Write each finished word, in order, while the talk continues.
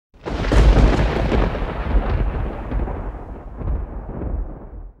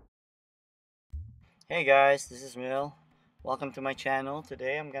Hey guys, this is Mil. Welcome to my channel.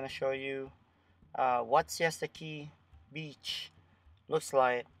 Today I'm gonna show you what Siesta Beach looks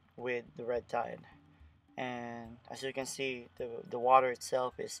like with the red tide. And as you can see, the water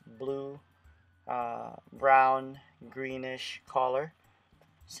itself is blue, brown, greenish color.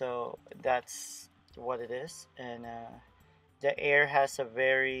 So that's what it is. And the air has a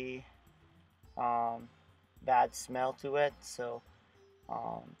very um, bad smell to it. So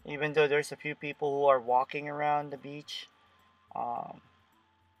even though there's a few people who are walking around the beach, um,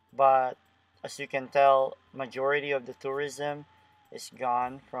 but as you can tell, majority of the tourism is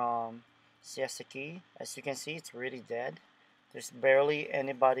gone from Siesta Key. As you can see, it's really dead. There's barely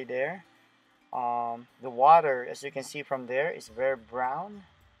anybody there. The water, as you can see from there, is very brown.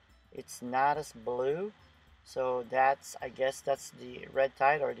 It's not as blue. So that's, I guess that's the red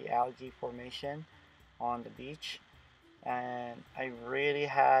tide or the algae formation on the beach. And I really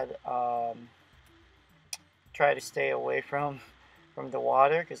had try to stay away from the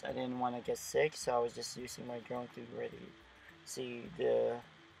water because I didn't want to get sick. So I was just using my drone to really see the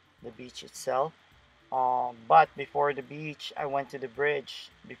beach itself. But before the beach, I went to the bridge.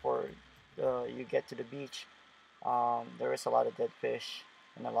 Before you get to the beach, there is a lot of dead fish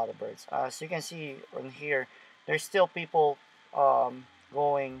and a lot of birds. As you can see on here, there's still people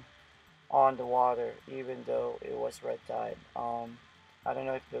going on the water, even though it was red tide. I don't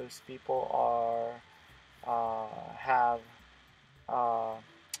know if those people are have uh,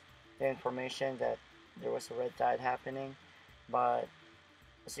 the information that there was a red tide happening, but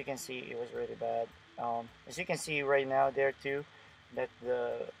as you can see, it was really bad. As you can see right now, there too, that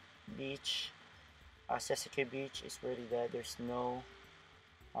the beach, Seseke Beach, is really dead. There's no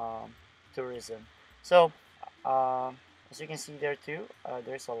um, tourism. So, as you can see there too,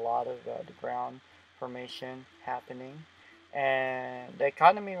 there's a lot of the ground formation happening, and the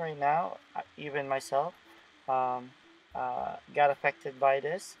economy right now, even myself, um, got affected by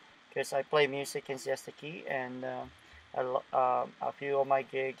this because I play music in Siesta Key, and a few of my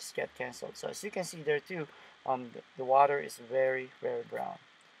gigs get canceled. So as you can see there too, the water is very very brown.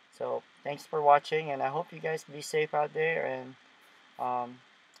 So thanks for watching, and I hope you guys be safe out there and um,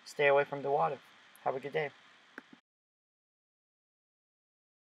 stay away from the water. Have a good day.